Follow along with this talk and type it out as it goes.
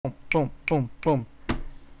Boom, boom, boom, boom.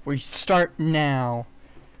 We start now.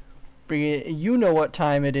 You know what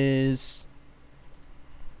time it is.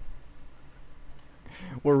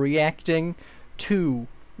 We're reacting to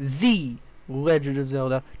the Legend of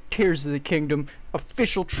Zelda Tears of the Kingdom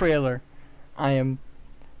official trailer. I'm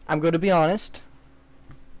going to be honest.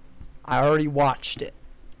 I already watched it.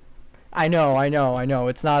 I know.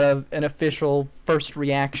 It's not an official first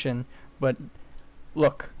reaction, but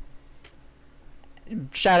look.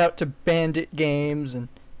 Shout out to Bandit Games, and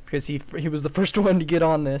because he was the first one to get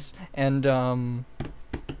on this, and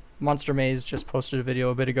Monster Maze just posted a video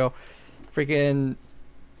a bit ago. Freaking,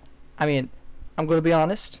 I mean, I'm gonna be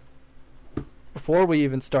honest. Before we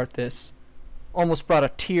even start this, almost brought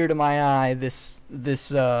a tear to my eye. On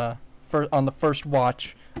the first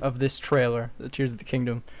watch of this trailer, the Tears of the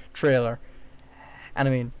Kingdom trailer, and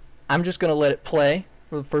I mean, I'm just gonna let it play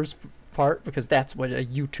for the first part because that's what a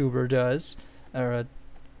YouTuber does. Or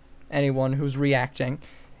anyone who's reacting,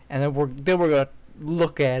 and then we're gonna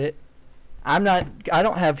look at it. I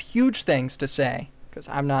don't have huge things to say because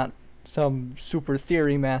I'm not some super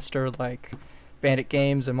theory master like Bandit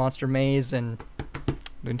Games and Monster Maze and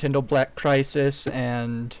Nintendo Black Crisis,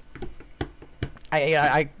 and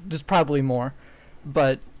I there's probably more,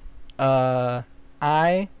 but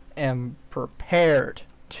I am prepared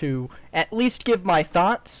to at least give my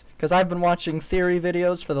thoughts because I've been watching theory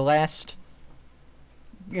videos for the last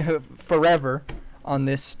forever on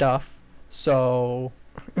this stuff, so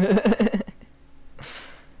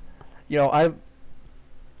you know,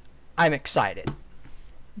 I'm excited,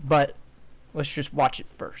 but let's just watch it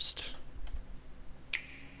first.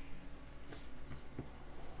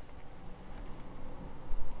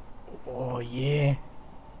 Oh yeah,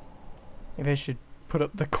 maybe I should put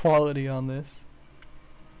up the quality on this.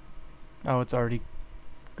 Oh, it's already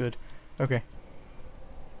good. Okay.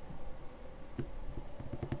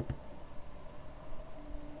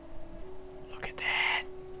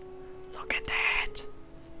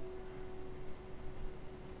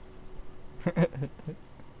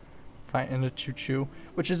 Fighting a choo-choo,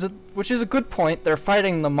 which is a good point. They're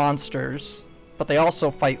fighting the monsters, but they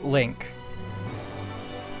also fight Link.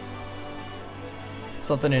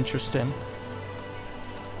 Something interesting.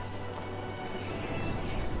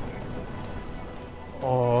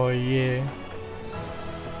 Oh yeah.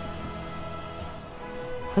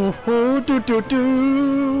 Hoo hoo doo doo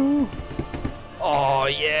doo. Oh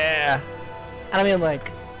yeah. And I mean,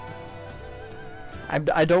 like,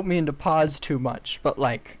 I don't mean to pause too much, but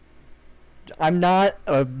like, I'm not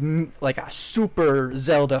a super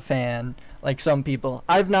Zelda fan like some people.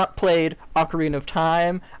 I've not played Ocarina of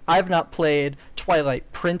Time. I've not played Twilight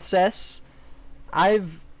Princess.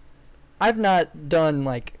 I've not done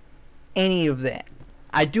like any of that.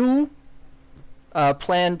 I do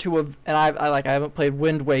plan to have, and I haven't played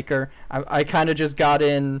Wind Waker. I kind of just got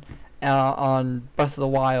in on Breath of the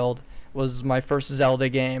Wild. Was my first Zelda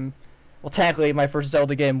game. Well, technically, my first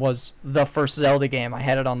Zelda game was the first Zelda game. I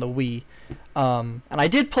had it on the Wii. And I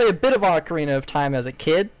did play a bit of Ocarina of Time as a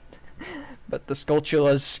kid, but the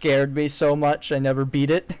Skulltulas scared me so much I never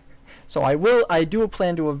beat it. So I do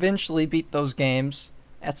plan to eventually beat those games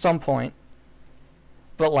at some point.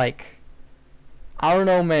 But like, I don't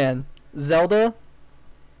know, man. Zelda?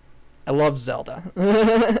 I love Zelda.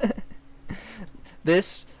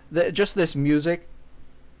 Just this music,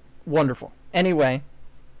 wonderful. Anyway,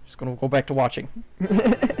 just gonna go back to watching.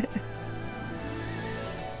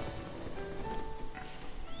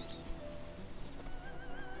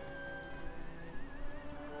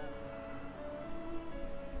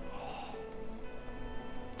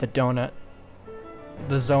 The donut,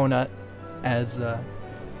 the zonut, as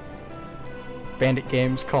Bandit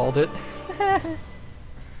Games called it.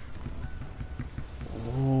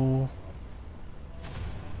 Ooh.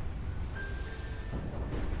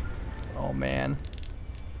 Oh man.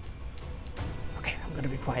 Okay, I'm gonna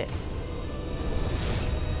be quiet.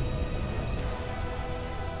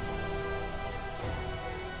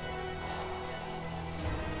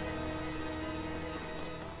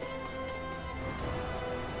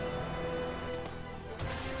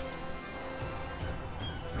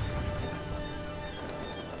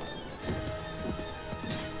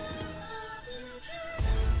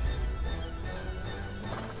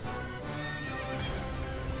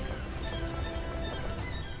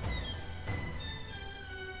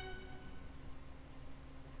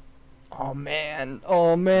 Oh man,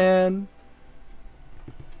 oh man.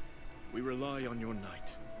 We rely on your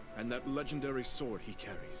knight, and that legendary sword he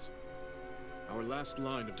carries. Our last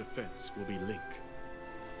line of defense will be Link.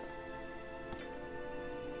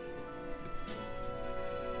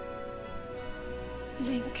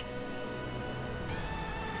 Link.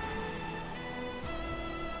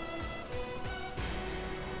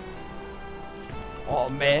 Oh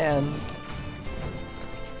man.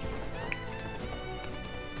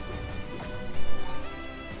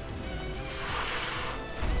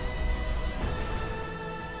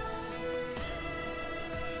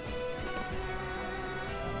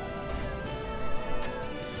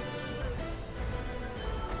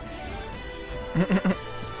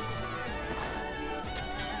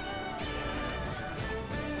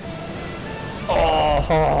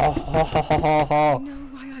 I know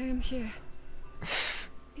why I am here.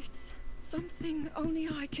 It's something only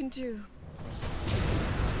I can do.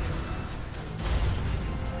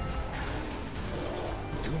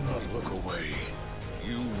 Do not look away.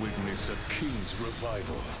 You witness a king's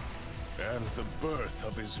revival and the birth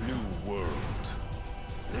of his new world.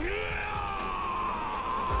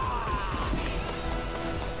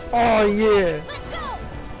 Oh yeah. Let's go!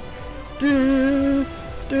 Do,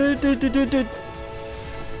 do.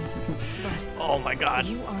 Oh my god.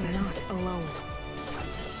 You are not alone.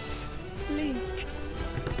 Link.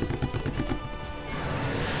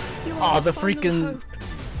 You are Oh, the final freaking hope.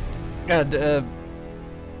 God,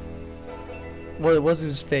 what was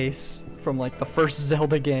his face from like the first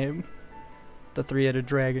Zelda game? The three-headed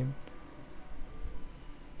dragon.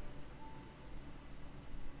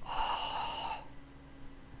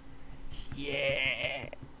 Yeah.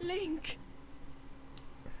 Link.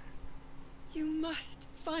 You must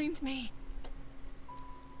find me.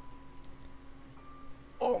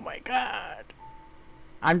 Oh my god.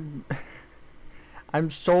 I'm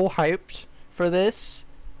so hyped for this.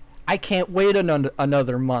 I can't wait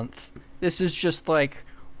another month. This is just like,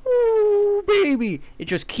 ooh, baby. It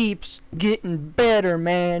just keeps getting better,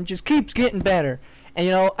 man. Just keeps getting better. And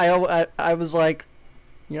you know, I was like,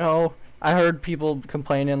 you know, I heard people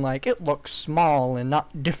complaining like it looks small and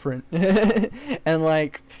not different. And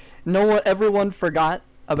like, everyone forgot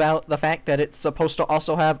about the fact that it's supposed to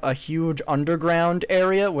also have a huge underground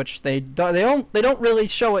area, which they don't really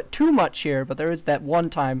show it too much here, but there is that one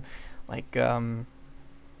time, like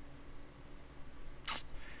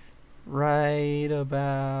right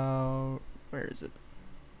about, where is it?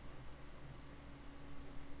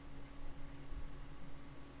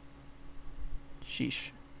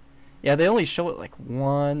 Sheesh. Yeah, they only show it like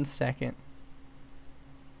 1 second.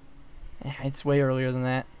 Yeah, it's way earlier than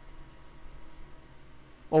that.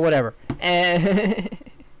 Well, whatever. Let's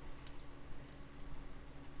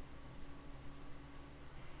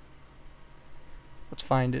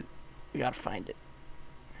find it. We gotta find it.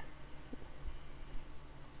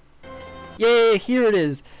 Yay, here it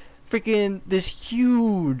is. Freaking this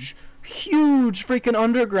huge freaking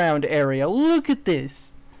underground area. Look at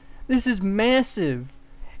this. This is massive.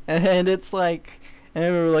 And it's like,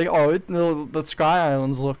 and we were like, oh, the Sky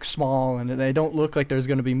Islands look small and they don't look like there's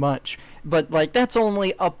going to be much. But, like, that's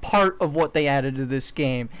only a part of what they added to this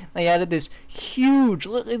game. They added this huge,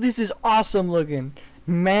 this is awesome looking,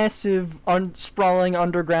 massive, sprawling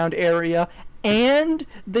underground area. And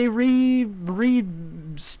they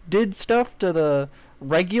did stuff to the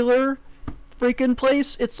regular freaking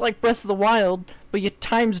place. It's like Breath of the Wild, but you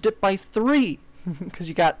times it by 3. Because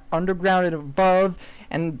you got underground and above,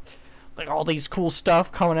 and like all these cool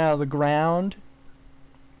stuff coming out of the ground,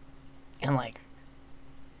 and like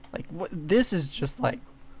what, this is just like,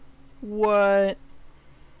 what?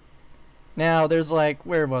 Now there's like,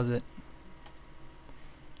 where was it?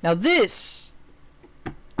 Now this,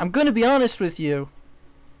 I'm gonna be honest with you,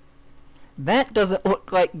 that doesn't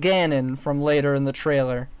look like Ganon from later in the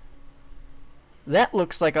trailer. That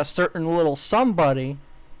looks like a certain little somebody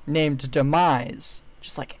named Demise.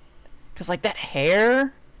 Just like, cause like that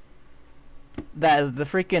hair, the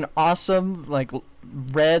freaking awesome like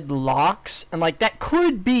red locks, and like that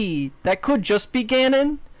could just be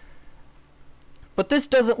Ganon. But this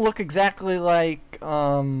doesn't look exactly like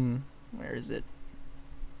where is it?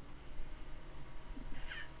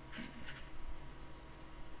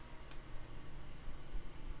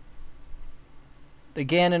 The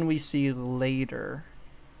Ganon we see later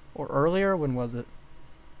or earlier. When was it?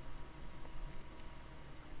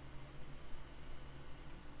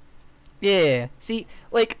 Yeah, see,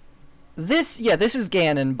 like, this is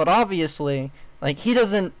Ganon, but obviously, like,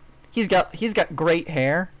 he's got great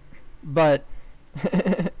hair, but,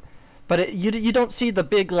 you don't see the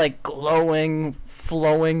big, like, glowing,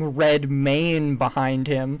 flowing red mane behind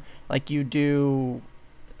him, like you do,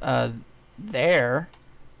 there.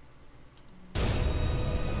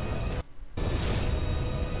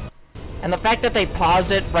 And the fact that they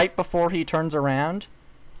pause it right before he turns around,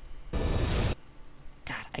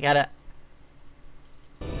 God, I gotta...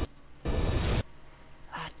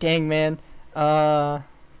 Dang, man.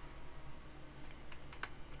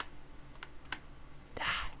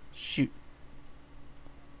 Shoot.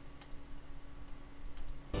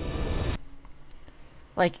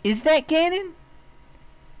 Like, is that Ganon?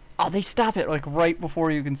 Oh, they stop it like right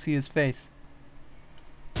before you can see his face.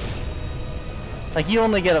 Like, you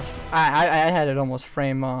only get I had it almost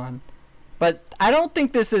frame on. But I don't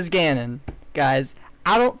think this is Ganon, guys.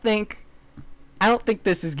 I don't think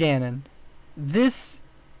this is Ganon. This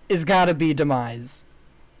is gotta be Demise.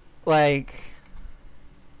 Like,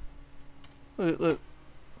 look.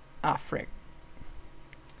 Ah, frick.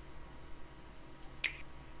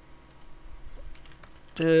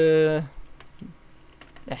 Demise.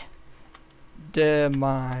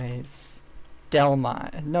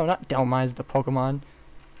 Delmise. No, not Delmise, the Pokemon.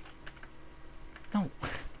 No.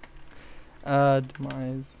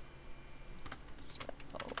 Demise.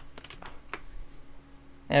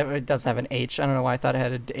 It does have an H. I don't know why I thought it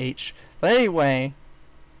had an H. But anyway.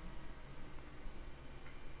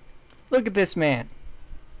 Look at this man.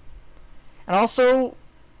 And also,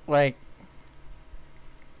 like...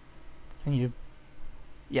 Can you...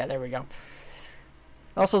 Yeah, there we go.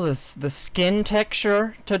 Also, the skin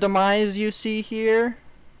texture to Demise you see here.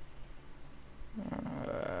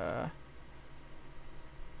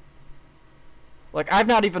 Like, I've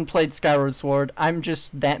not even played Skyward Sword. I'm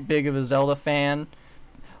just that big of a Zelda fan.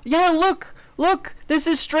 Yeah, look! Look! This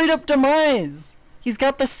is straight up Demise! He's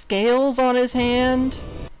got the scales on his hand.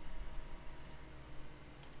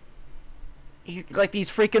 Like these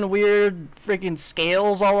freaking weird freaking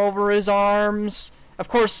scales all over his arms. Of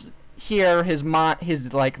course, here his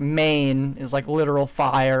like mane is like literal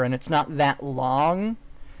fire, and it's not that long.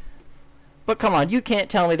 But come on, you can't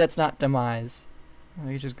tell me that's not Demise. Let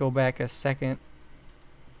me just go back a second.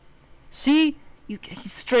 See, he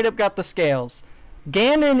straight up got the scales.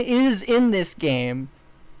 Ganon is in this game,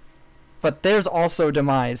 but there's also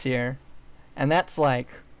Demise here, and that's like,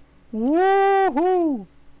 woohoo!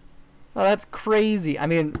 Oh, that's crazy. I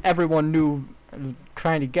mean, everyone knew,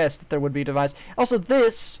 trying to guess that there would be Demise. Also,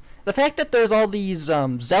 the fact that there's all these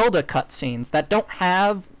Zelda cutscenes that don't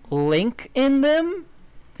have Link in them,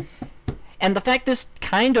 and the fact this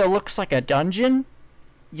kind of looks like a dungeon.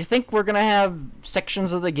 You think we're gonna have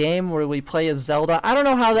sections of the game where we play as Zelda? I don't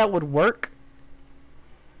know how that would work,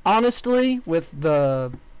 honestly, with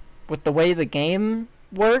the way the game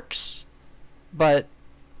works, but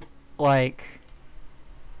like,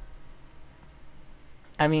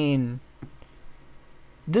 I mean,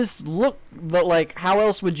 like, how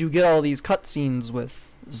else would you get all these cutscenes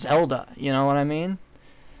with Zelda? You know what I mean?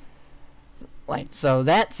 Like, so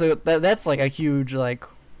that's like a huge, like,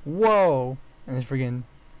 whoa. And this freaking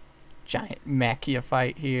giant Machia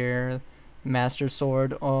fight here. Master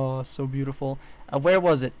Sword. Oh, so beautiful. Where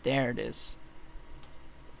was it? There it is.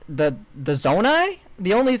 The Zonai?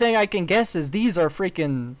 The only thing I can guess is these are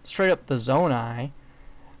freaking straight up the Zonai.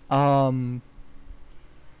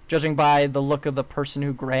 Judging by the look of the person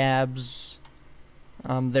who grabs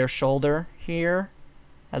their shoulder here,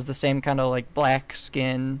 has the same kind of like black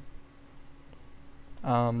skin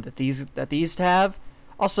that these have.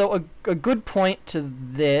 Also, a good point to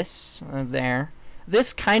this there.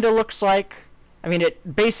 This kind of looks like, I mean,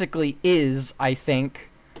 it basically is, I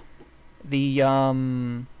think, the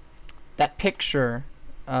that picture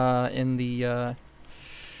in the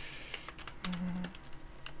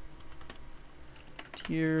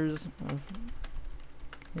Tears of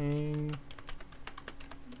King.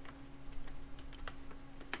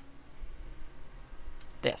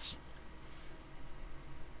 This.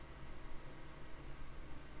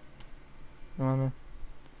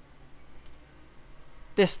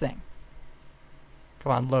 This thing.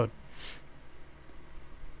 Come on, load.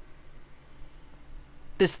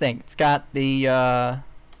 This thing. It's got the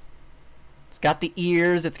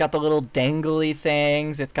ears, it's got the little dangly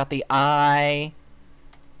things, it's got the eye.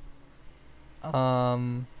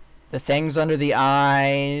 The things under the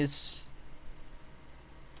eyes.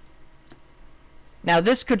 Now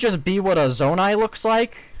this could just be what a Zonai looks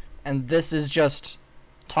like, and this is just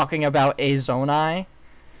talking about a Zonai.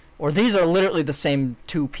 Or these are literally the same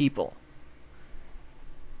two people.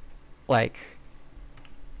 Like,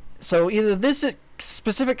 so either this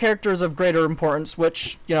specific character is of greater importance,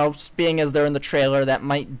 which, you know, being as they're in the trailer, that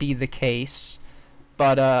might be the case.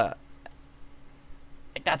 But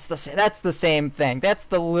that's the same thing. That's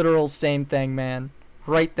the literal same thing, man.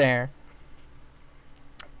 Right there.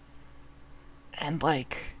 And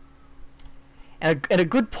like, and a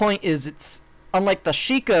good point is, it's unlike the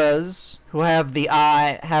Sheikahs, who have the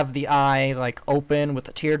eye like open with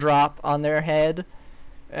a teardrop on their head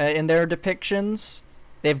in their depictions.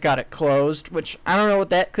 They've got it closed, which I don't know what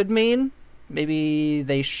that could mean. Maybe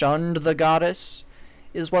they shunned the goddess,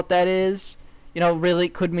 is what that is. You know, really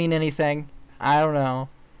could mean anything. I don't know.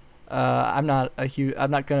 I'm not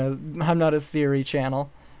a theory channel,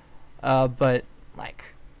 but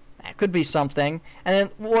like that could be something. And then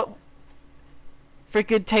what?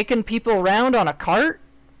 Freaking taking people around on a cart.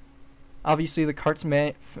 Obviously, the cart's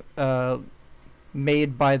made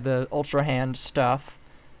by the Ultra Hand stuff,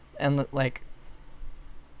 and like,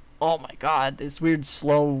 oh my God, this weird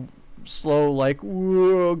slow like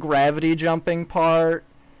whoa, gravity jumping part.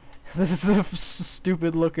 The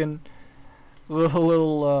stupid looking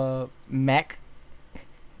little mech.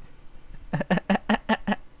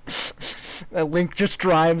 Link just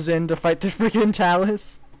drives in to fight the freaking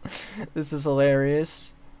Talus. This is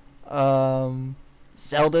hilarious.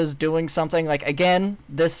 Zelda's doing something, like, again,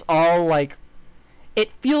 this all, like,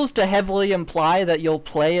 it feels to heavily imply that you'll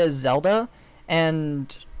play as Zelda,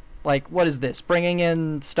 and, like, what is this? Bringing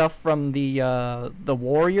in stuff from the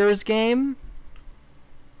Warriors game?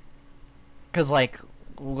 Because, like,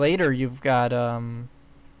 later you've got,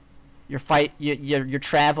 you're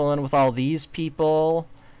traveling with all these people,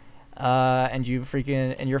 and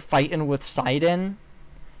you're fighting with Sidon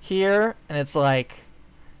here, and it's like,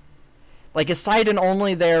 is Sidon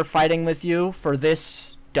only there fighting with you for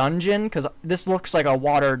this dungeon? Because this looks like a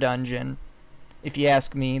water dungeon, if you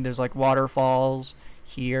ask me. There's like waterfalls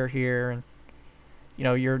here, and you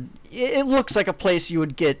know, it looks like a place you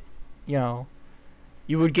would get, you know,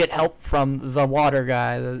 you would get help from the water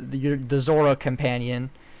guy, the Zora companion.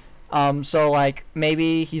 So like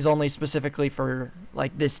maybe he's only specifically for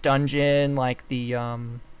like this dungeon, like the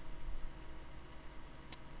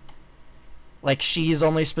like she's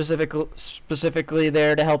only specifically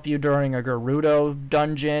there to help you during a Gerudo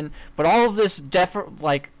dungeon. But all of this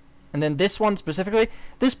and then this one specifically,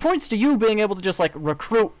 this points to you being able to just like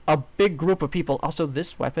recruit a big group of people. Also,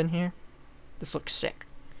 this weapon here, this looks sick.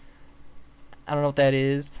 I don't know what that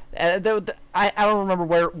is. I don't remember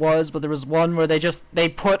where it was, but there was one where they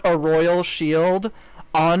put a royal shield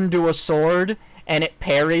onto a sword and it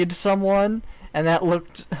parried someone, and that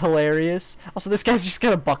looked hilarious. Also, this guy's just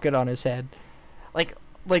got a bucket on his head. Like,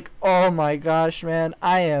 oh my gosh, man,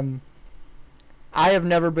 I have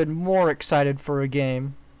never been more excited for a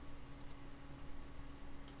game.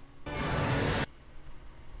 What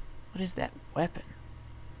is that weapon?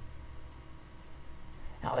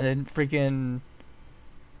 Oh, and then freaking...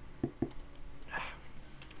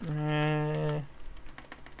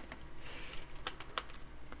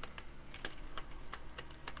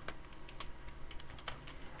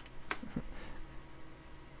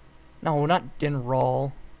 No, not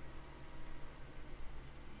Dinroll.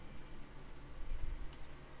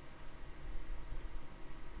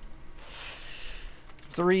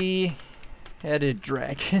 Three-headed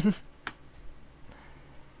dragon.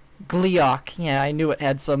 Gleok. Yeah, I knew it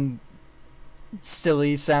had some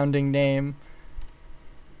silly sounding name.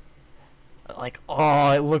 Like, oh,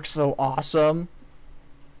 it looks so awesome.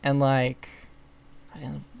 And like,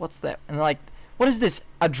 what's that? And like, what is this?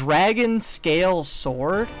 A dragon scale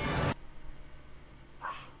sword?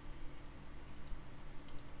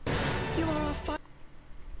 You are a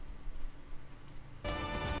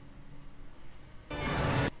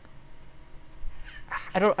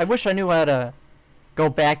I wish I knew how to go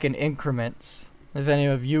back in increments. If any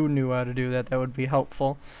of you knew how to do that, that would be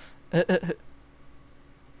helpful. But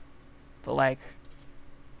like,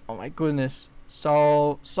 oh my goodness,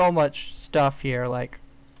 so much stuff here. Like,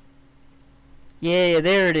 yeah,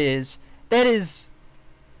 there it is. That is,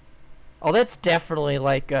 oh, that's definitely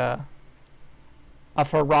like a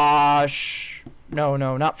Farash. No,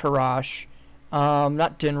 not Farash.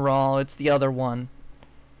 Not Dinral. It's the other one.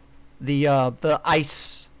 The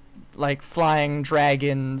ice, like flying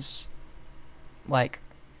dragons, like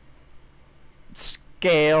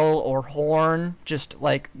scale or horn, just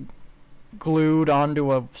like glued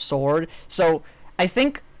onto a sword. So I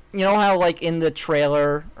think, you know how like in the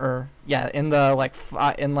trailer, or yeah, in the like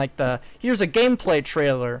here's a gameplay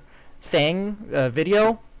trailer thing,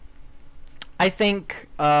 video. I think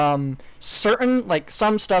certain, like,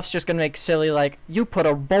 some stuff's just gonna make silly, like you put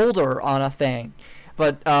a boulder on a thing,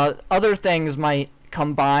 but other things might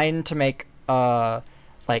combine to make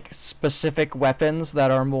like specific weapons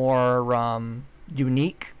that are more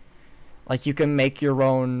unique. Like you can make your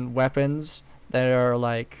own weapons that are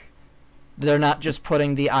like, they're not just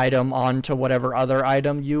putting the item onto whatever other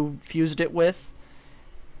item you fused it with,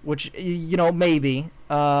 which, you know, maybe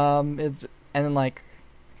it's, and then like,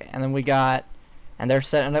 and then we got, and they're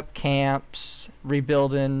setting up camps,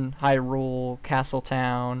 rebuilding Hyrule,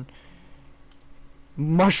 Castletown,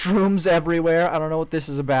 mushrooms everywhere. I don't know what this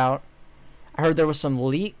is about. I heard there was some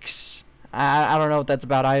leaks. I don't know what that's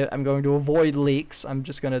about. I'm going to avoid leaks. I'm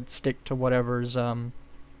just going to stick to whatever's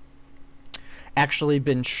actually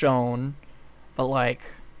been shown. But like,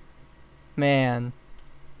 man,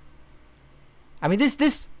 I mean,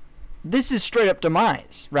 this is straight up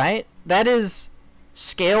Demise, right? That is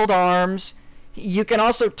scaled arms. You can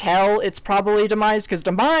also tell it's probably Demise because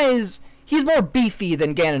Demise, he's more beefy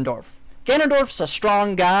than Ganondorf. Ganondorf's a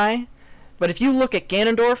strong guy, but if you look at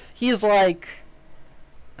Ganondorf, he's like,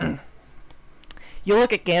 you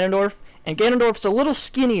look at Ganondorf, and Ganondorf's a little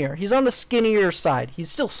skinnier. He's on the skinnier side. He's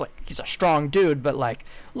still like, he's a strong dude, but like,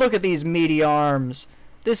 look at these meaty arms.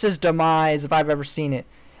 This is Demise if I've ever seen it.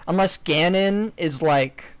 Unless Ganon is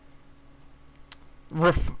like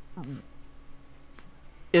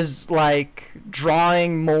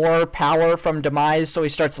drawing more power from Demise, so he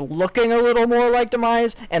starts looking a little more like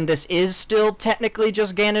Demise, and this is still technically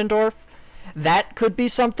just Ganondorf. That could be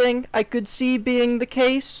something I could see being the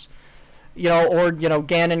case. You know, or, you know,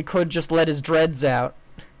 Ganon could just let his dreads out.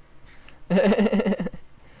 But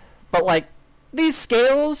like, these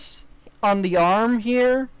scales on the arm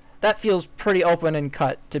here, that feels pretty open and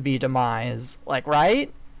cut to be Demise. Like,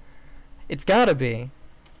 right? It's gotta be.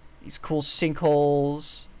 These cool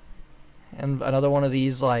sinkholes. And another one of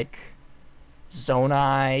these, like,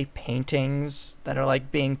 Zonai paintings that are,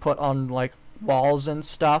 like, being put on, like, walls and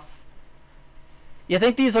stuff. You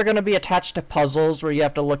think these are gonna be attached to puzzles where you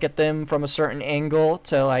have to look at them from a certain angle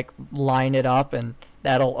to, like, line it up, and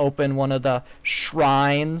that'll open one of the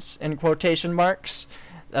shrines, in quotation marks?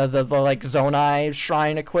 The like Zonai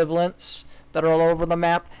shrine equivalents that are all over the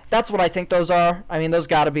map. That's what I think those are. I mean, those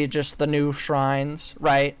gotta be just the new shrines,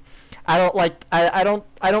 right? I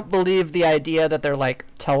don't believe the idea that they're like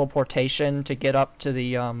teleportation to get up to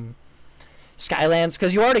the Skylands,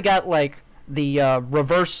 because you already got like the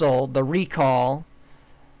reversal, the recall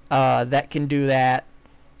that can do that,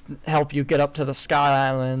 help you get up to the Sky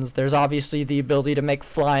Islands. There's obviously the ability to make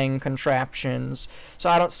flying contraptions, so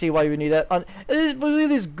I don't see why you would need that. Look at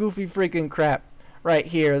this goofy freaking crap right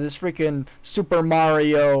here, this freaking Super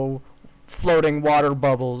Mario floating water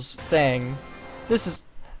bubbles thing. This is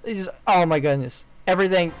oh my goodness,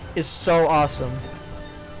 everything is so awesome.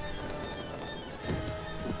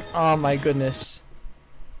 Oh my goodness.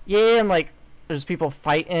 Yeah, and like there's people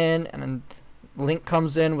fighting, and then Link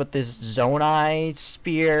comes in with this Zonai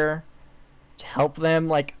spear to help them.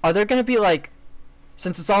 Like, are there gonna be like,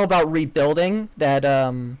 since it's all about rebuilding, that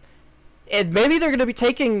maybe they're gonna be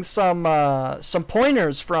taking some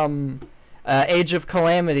pointers from Age of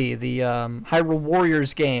Calamity, the Hyrule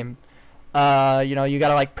Warriors game. You know, you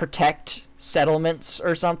gotta like protect settlements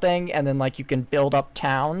or something, and then like you can build up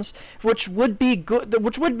towns, which would be good,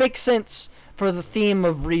 which would make sense for the theme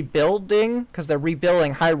of rebuilding, because they're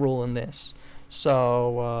rebuilding Hyrule in this.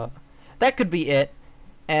 So that could be it.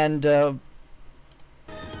 And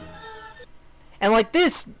like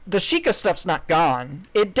this, the Sheikah stuff's not gone.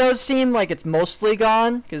 It does seem like it's mostly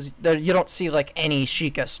gone, because you don't see like any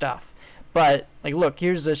Sheikah stuff. But like, look,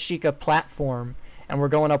 here's a Sheikah platform, and we're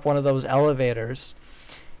going up one of those elevators,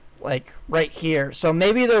 like right here. So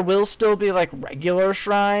maybe there will still be like regular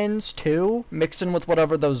shrines too, mixing with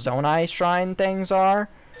whatever those Zonai shrine things are.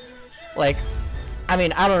 Like, I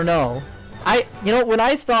mean, I don't know. You know, when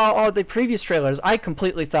I saw all the previous trailers, I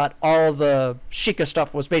completely thought all the Sheikah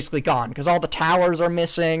stuff was basically gone, because all the towers are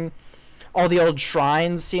missing, all the old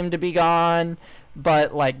shrines seem to be gone,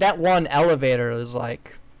 but like that one elevator is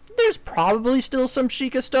like, there's probably still some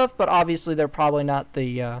Sheikah stuff, but obviously they're probably not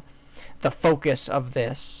the focus of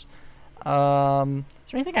this. Is there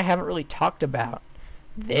anything I haven't really talked about?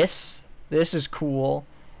 This is cool.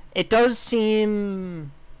 It does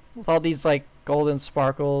seem, with all these like golden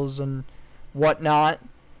sparkles and whatnot,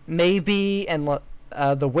 maybe, and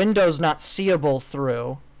the window's not seeable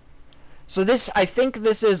through. So this, I think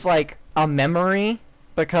this is like a memory,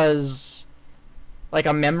 because like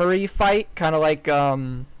a memory fight, kind of like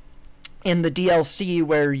in the DLC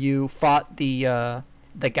where you fought the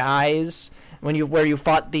guys, where you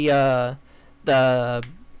fought the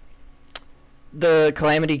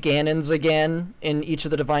Calamity Ganons again in each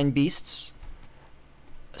of the Divine Beasts.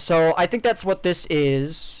 So I think that's what this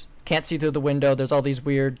is. Can't see through the window. There's all these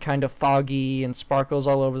weird kind of foggy and sparkles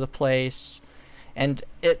all over the place, and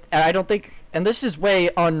I don't think, and this is way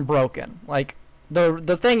unbroken. Like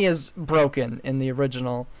the thing is broken in the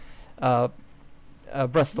original Breath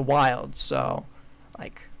of the Wild, so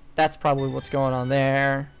like that's probably what's going on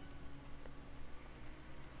there.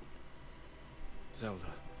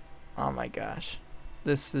 Zelda. Oh my gosh,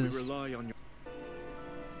 this is. We rely on your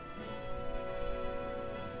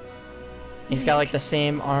He's got like the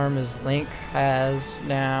same arm as Link has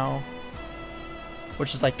now,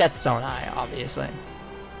 which is like, that's Zonai, obviously.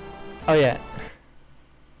 Oh yeah.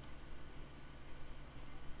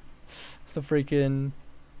 the freaking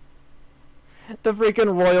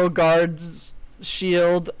royal guard's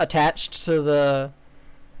shield attached to the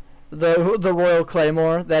royal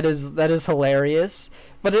claymore. That is hilarious.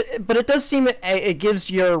 But it does seem it gives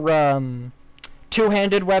your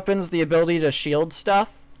two-handed weapons the ability to shield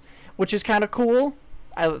stuff, which is kind of cool.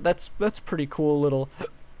 That's pretty cool little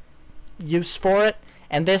use for it.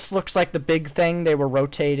 And this looks like the big thing they were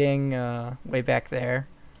rotating way back there,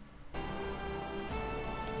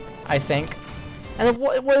 I think. And then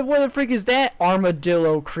what the freak is that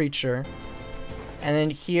armadillo creature? And then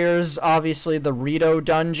here's obviously the Rito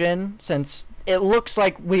dungeon, since it looks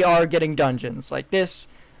like we are getting dungeons. Like this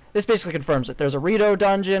basically confirms it. There's a Rito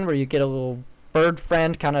dungeon where you get a little bird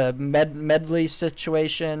friend kind of medley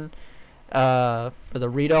situation for the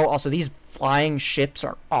Rito. Also, these flying ships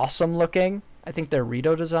are awesome looking. I think they're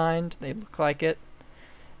Rito designed. They look like it.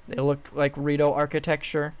 They look like Rito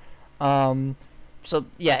architecture. So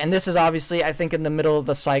yeah, and this is obviously, I think, in the middle of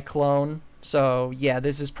the cyclone. So yeah,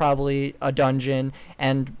 this is probably a dungeon.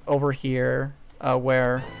 And over here,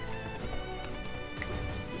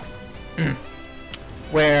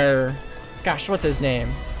 where gosh, what's his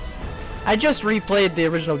name? I just replayed the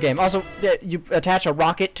original game. Also, you attach a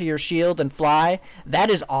rocket to your shield and fly.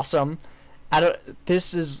 That is awesome.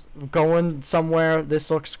 This is going somewhere.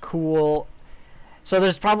 This looks cool. So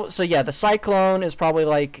yeah, the cyclone is probably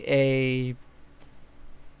like you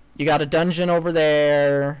got a dungeon over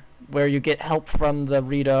there where you get help from the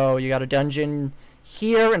Rito. You got a dungeon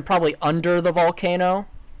here and probably under the volcano.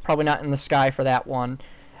 Probably not in the sky for that one.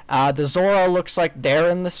 The Zora looks like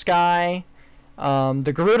they're in the sky.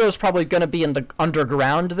 The Gerudo's probably going to be in the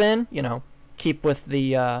underground then. You know, keep with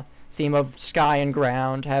the theme of sky and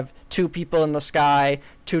ground. Have two people in the sky,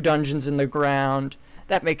 two dungeons in the ground.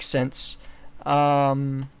 That makes sense.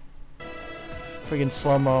 Freaking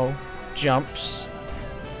slow-mo jumps.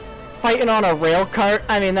 Fighting on a rail cart.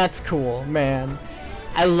 I mean, that's cool, man.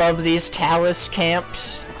 I love these Talus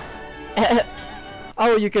camps.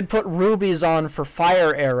 Oh, you could put rubies on for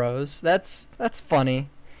fire arrows. That's funny.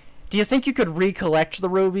 Do you think you could recollect the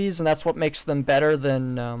rubies and that's what makes them better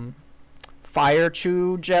than fire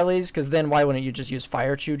chew jellies? Because then why wouldn't you just use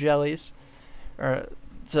fire chew jellies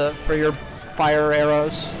for your fire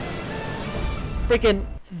arrows? Freaking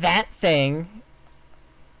that thing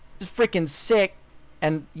is freaking sick.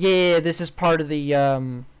 And yeah, this is part of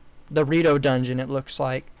the Rito dungeon, it looks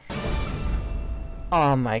like.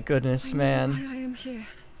 Oh my goodness, man. I am here.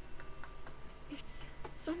 It's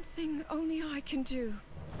something only I can do.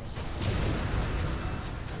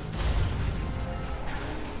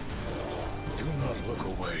 Do not look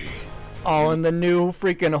away. Oh, and the new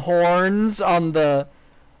freaking horns on the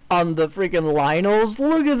freaking Lionels.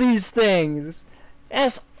 Look at these things.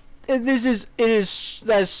 That's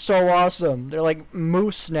so awesome. They're like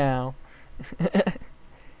moose now.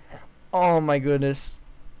 Oh my goodness.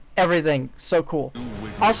 Everything so cool.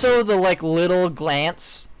 Also the like little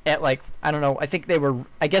glance at like, I don't know, I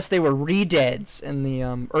guess they were re-deads in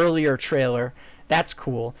the earlier trailer. That's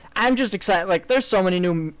cool. I'm just excited. Like there's so many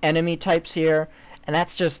new enemy types here, and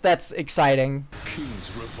that's exciting.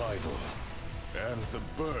 King's revival and the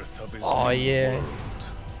birth of his oh new yeah. world.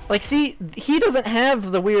 Like, see, he doesn't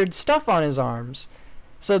have the weird stuff on his arms.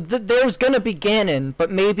 So there's gonna be Ganon,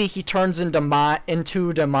 but maybe he turns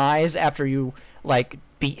into Demise after you, like,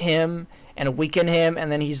 beat him and weaken him,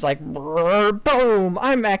 and then he's like, boom,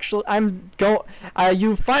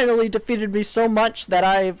 you finally defeated me so much that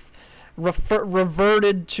I've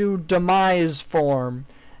reverted to Demise form.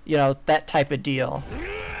 You know, that type of deal.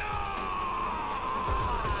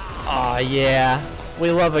 Aw, yeah.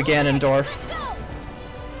 We love a Ganondorf.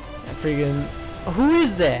 Freaking, who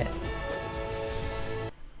is that?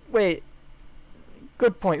 Wait,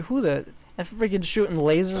 good point. Who the freaking shooting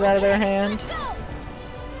lasers out of their hand?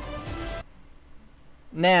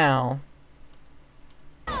 Now,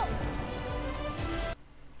 gosh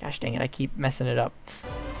dang it! I keep messing it up.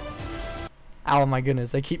 Oh my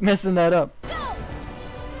goodness! I keep messing that up.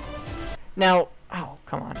 Now, oh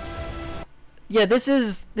come on. Yeah, this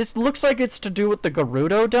looks like it's to do with the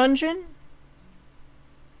Gerudo dungeon.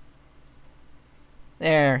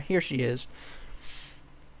 There, here she is.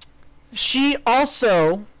 She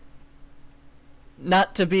also,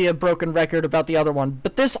 not to be a broken record about the other one,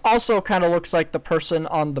 but this also kind of looks like the person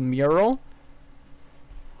on the mural.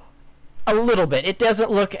 A little bit. It doesn't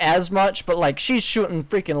look as much, but like she's shooting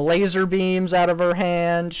freaking laser beams out of her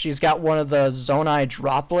hand. She's got one of the Zonai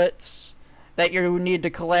droplets that you need to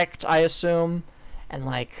collect, I assume. And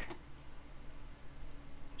like,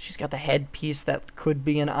 she's got the headpiece that could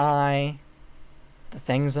be an eye. The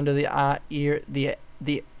things under the eye, ear, the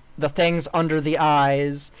the things under the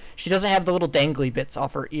eyes. She doesn't have the little dangly bits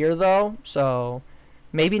off her ear though, so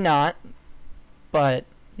maybe not. But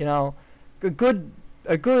you know, a good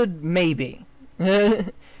maybe.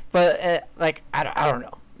 But like I don't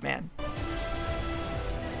know, man.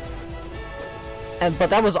 But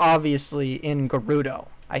that was obviously in Gerudo,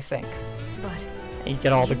 I think. But You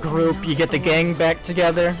get all the group, you get the gang back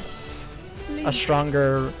together. A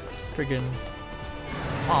stronger friggin'.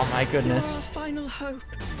 Oh my goodness. Final hope.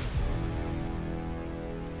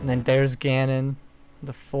 And then there's Ganon.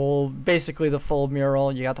 Basically the full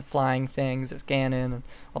mural. You got the flying things, there's Ganon, and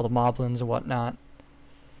all the moblins and whatnot.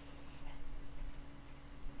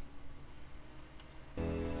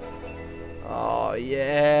 Oh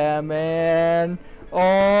yeah, man.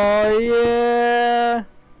 Oh yeah.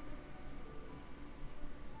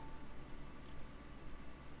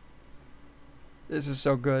 This is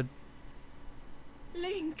so good.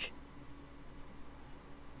 Link.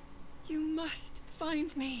 You must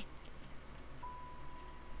find me.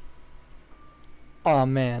 Oh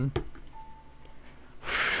man.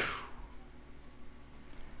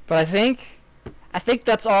 But I think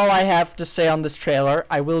that's all I have to say on this trailer.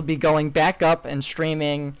 I will be going back up and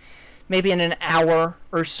streaming maybe in an hour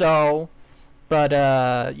or so. But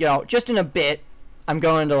you know, just in a bit, I'm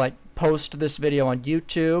going to like post this video on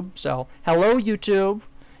YouTube. So, hello YouTube.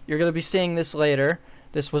 You're going to be seeing this later.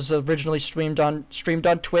 This was originally streamed on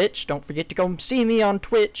Twitch. Don't forget to go see me on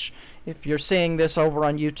Twitch if you're seeing this over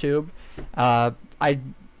on YouTube. I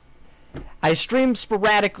stream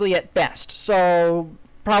sporadically at best, so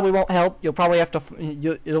probably won't help. You'll probably have to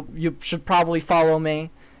you should probably follow me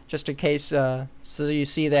just in case so you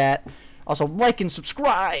see that. Also, like and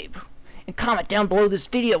subscribe and comment down below this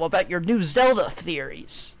video about your new Zelda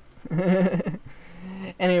theories.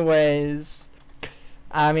 Anyways,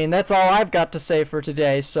 I mean, that's all I've got to say for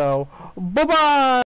today, so bye-bye!